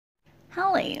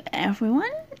Hello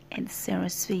everyone, it's Sarah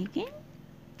speaking.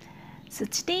 So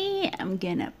today I'm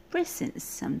gonna present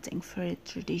something very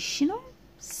traditional,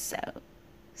 so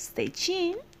stay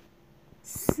tuned.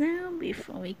 So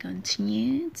before we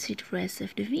continue to the rest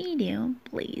of the video,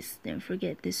 please don't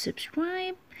forget to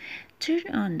subscribe, turn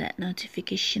on that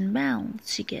notification bell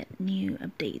to get new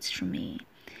updates from me.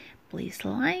 Please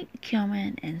like,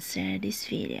 comment and share this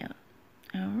video.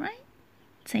 Alright,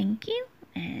 thank you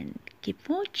and keep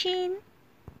watching.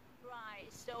 Right,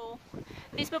 so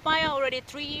this papaya already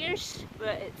 3 years,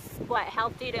 but it's quite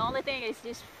healthy. The only thing is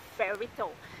just very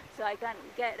tall, so I can't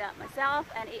get that myself,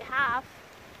 and it have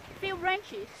few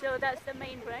branches, so that's the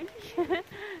main branch.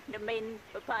 The main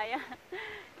papaya.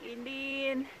 And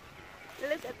then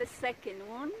look at the second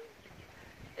one,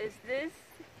 is this,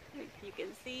 you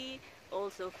can see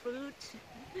also fruit.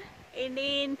 And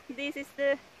then this is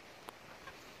the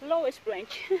lowest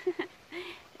branch.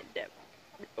 The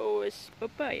lowest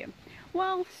papaya.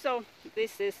 Well, so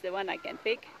this is the one I can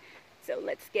pick, so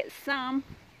let's get some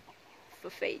for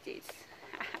veggies.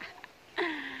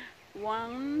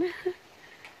 1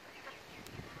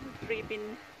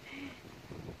 ribbon,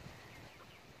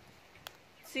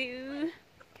 2,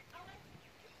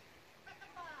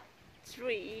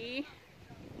 3.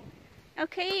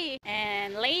 Okay,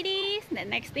 and ladies, the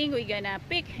next thing we're gonna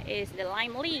pick is the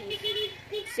lime leaf.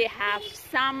 They have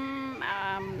some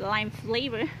lime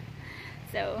flavor.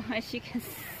 So as you can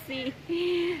see,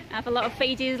 I have a lot of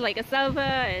veggies like cassava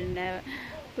and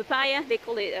papaya. They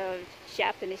call it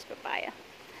Japanese papaya.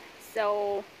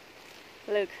 So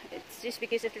look, it's just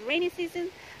because of the rainy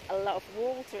season, a lot of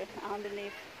water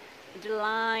underneath the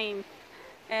lime.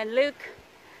 And look,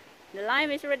 the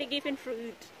lime is already giving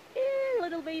fruit.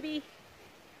 Little baby.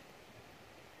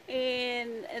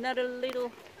 And another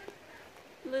little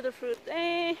fruit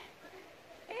there.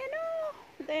 And oh,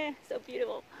 there, so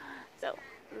beautiful. So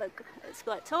look, it's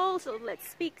quite tall, so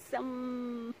let's pick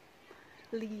some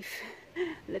leaf.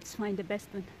 Let's find the best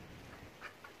one.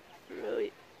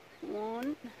 Right,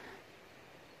 1,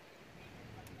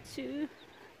 2,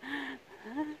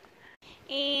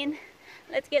 and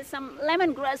let's get some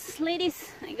lemongrass,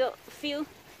 ladies. I got a few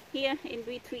here in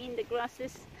between the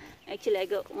grasses. Actually, I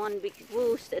got one big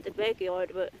bush at the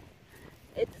backyard, but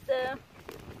it's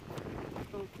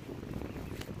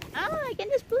I can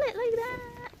just pull it like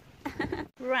that.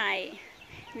 Right,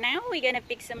 now we're gonna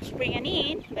pick some spring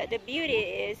onion, but the beauty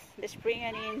is the spring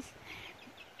onions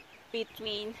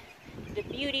between the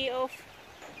beauty of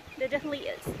the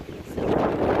dahlias. So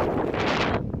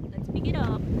let's pick it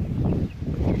up.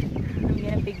 I'm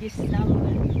gonna pick this number.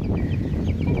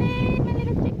 And then my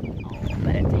little trick. Oh,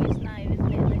 better take a knife,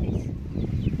 isn't it, ladies?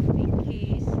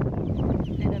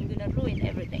 Because then I'm gonna ruin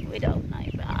everything without knife.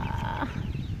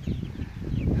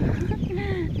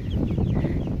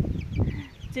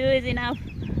 Two is enough.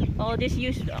 All this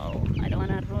used. Oh, I don't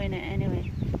wanna ruin it anyway.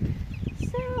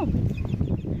 So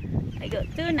I got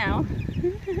 2 now. So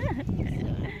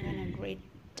I'm gonna grate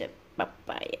the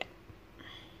papaya.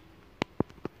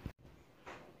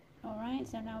 Alright,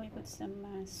 so now we put some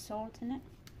salt in it.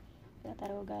 Kita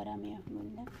taruh garam ya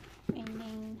bunda. And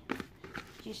then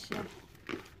just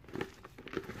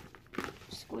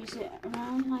squeeze it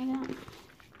around like that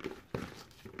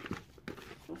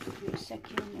for a few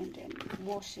seconds, and then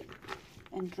wash it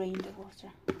and drain the water.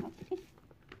 Okay.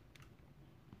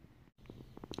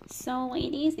 So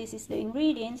ladies, this is the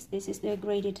ingredients. This is the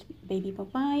grated baby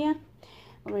papaya,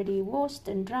 already washed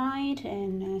and dried,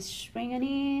 and spring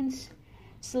onions,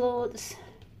 shallots,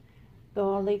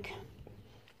 garlic,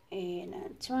 and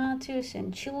tomatoes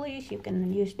and chilies. You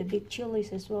can use the big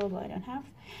chilies as well, but I don't have.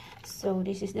 So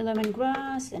this is the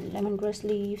lemongrass and lemongrass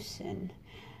leaves, and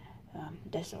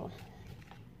that's all.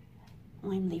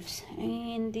 Lime leaves.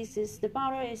 And this is the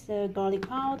powder, is the garlic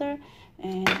powder,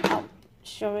 and oh,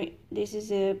 sorry, this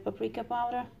is a paprika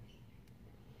powder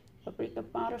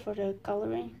for the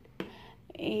coloring,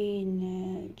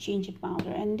 and ginger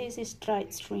powder, and this is dried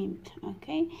shrimp.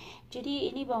 Okay, jadi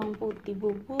ini bawang putih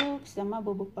bubuk sama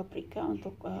bubuk paprika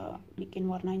untuk bikin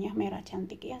warnanya merah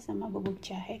cantik ya, sama bubuk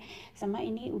jahe, sama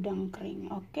ini udang kering.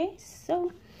 Okay,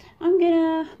 so I'm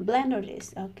gonna blender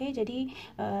this. Okay, jadi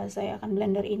saya akan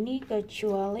blender ini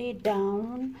kecuali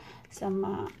daun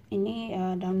sama ini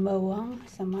daun bawang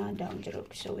sama daun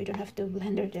jeruk, so we don't have to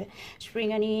blender the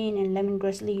spring onion and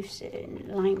lemongrass leaves and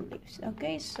lime leaves.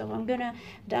 Okay, so I'm gonna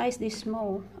dice this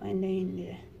small and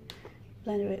then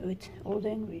blender it with all the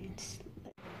ingredients.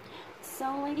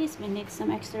 So ladies, we need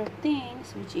some extra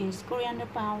things, which is coriander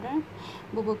powder,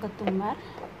 bubuk ketumbar,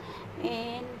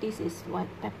 and this is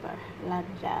white pepper,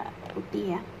 lada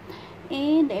putih ya.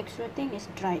 And the extra thing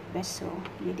is dried basil.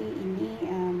 Jadi ini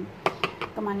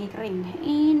kemangi kering,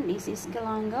 and this is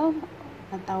galangal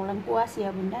atau lengkuas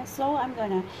ya bunda. So I'm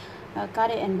gonna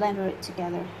cut it and blend it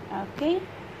together. Okay,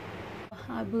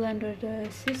 I blended the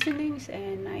seasonings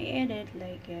and I added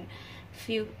like a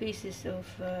few pieces of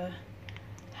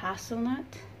hazelnut,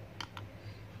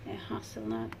 and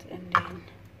then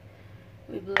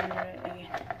we blend it again.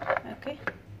 Okay.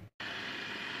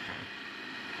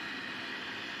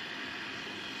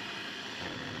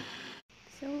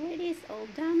 So it is all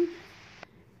done.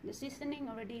 The seasoning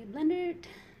already blended,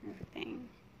 everything.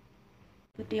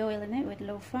 Put the oil in it with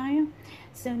low fire.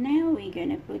 So now we're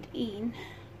gonna put in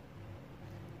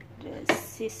the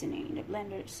seasoning, the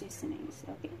blended seasonings.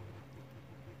 Okay.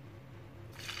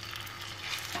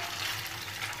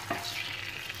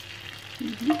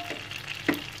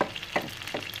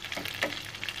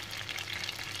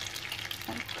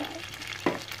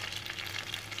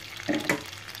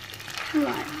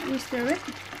 Right, we stir it.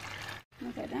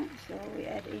 Look at that. So we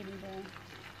add in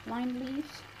the lime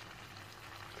leaves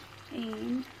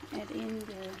and add in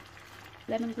the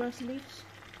lemongrass leaves,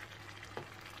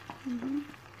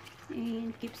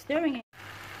 and keep stirring it.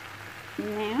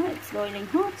 Now it's boiling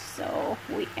hot, so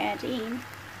we add in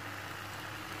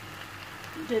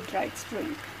the dried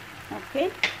shrimp. Okay,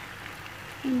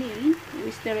 and then we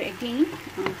stir it again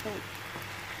until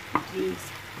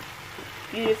this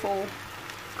beautiful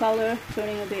color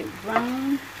turning a bit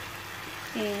brown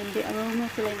and the aroma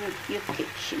filling up your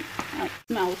kitchen. It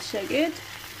smells so good.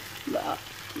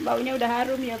 Baunya udah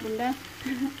harum ya bunda.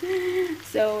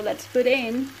 So let's put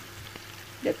in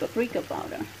the paprika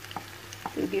powder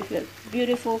to give a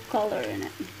beautiful color in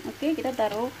it. Oke, kita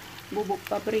taruh bubuk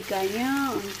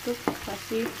paprikanya untuk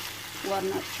kasih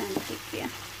warna cantik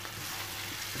ya.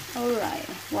 Alright,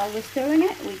 while we're stirring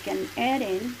it, we can add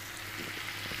in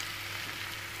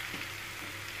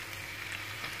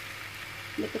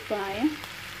the papaya,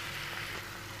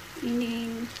 and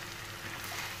then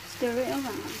stir it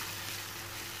around.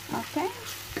 Okay,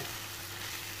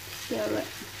 stir it.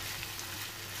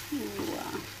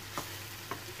 Wow,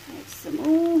 add some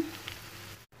more.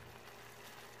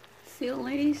 See,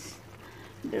 ladies,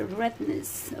 the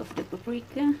redness of the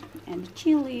paprika and the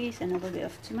chilies and a little bit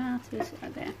of tomatoes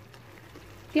are there.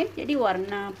 Okay, jadi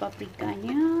warna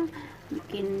paprikanya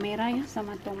bikin merah ya,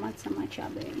 sama tomat sama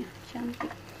cabenya, cantik.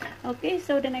 Okay,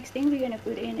 so the next thing we're gonna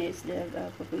put in is the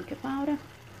paprika powder.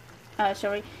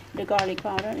 The garlic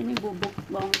powder. Ini bubuk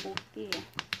bawang putih ya.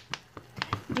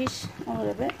 Just a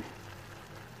little bit.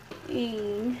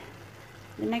 And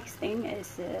the next thing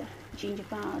is ginger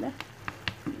powder,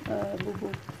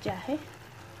 bubuk jahe.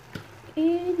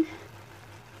 And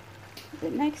the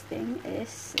next thing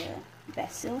is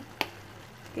basil.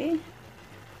 Okay,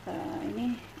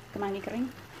 ini kemangi kering,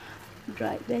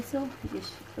 dried basil,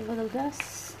 just a little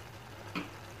dust.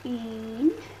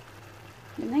 And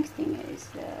the next thing is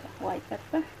white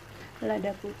pepper,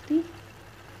 lada putih,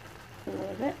 a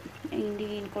little bit, and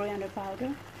then coriander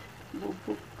powder,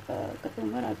 bubuk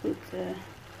ketumbar. I put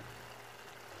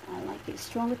I like it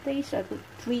stronger taste, so I put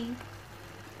 3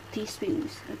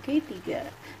 teaspoons. Okay, 3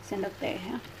 sendok teh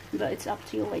ya. But it's up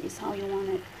to you ladies how you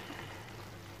want it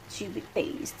to be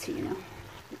taste, you know,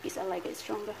 because I like it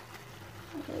stronger.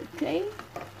 Okay,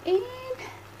 and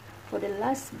for the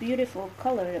last beautiful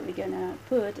color that we're gonna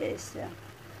put is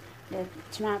the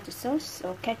tomato sauce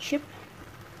or ketchup,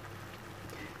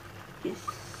 just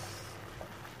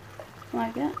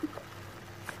like that,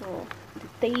 for the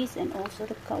taste and also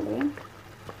the coloring.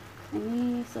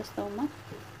 Ini sauce tomat.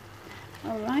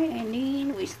 Alright, and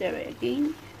then we stir it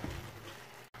again.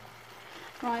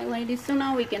 Right, ladies, so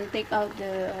now we can take out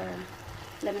the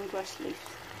lemongrass leaf.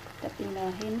 Kita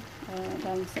pindahin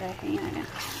daun serehnya ya.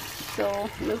 So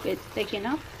look, it's taken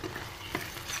up.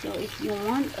 So if you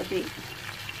want a bit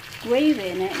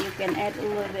gravy in it, you can add a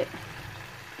little bit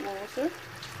water.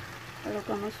 Kalau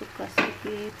kamu suka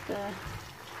sedikit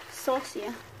sauce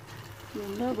ya,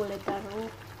 bunda boleh taruh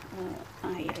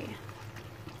air ya.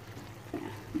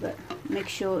 But make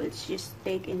sure it's just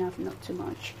thick enough, not too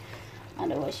much.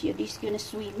 Otherwise your dish gonna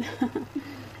swim.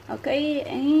 Okay,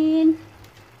 and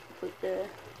put the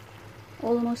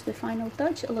almost the final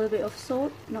touch, a little bit of salt,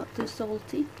 not too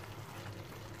salty.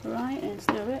 Right, and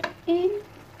stir it in.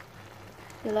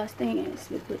 The last thing is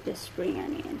we put the spring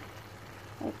onion.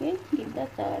 Okay, kita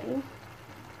taruh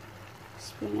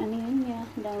spring onionnya,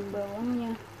 daun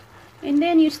bawangnya, and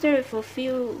then you stir it for a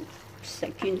few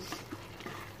seconds,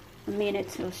 a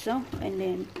minute or so, and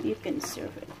then you can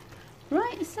serve it.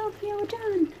 Right, so you're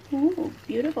done. Oh,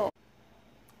 beautiful.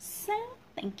 So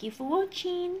thank you for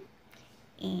watching,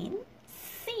 and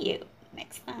see you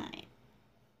next time.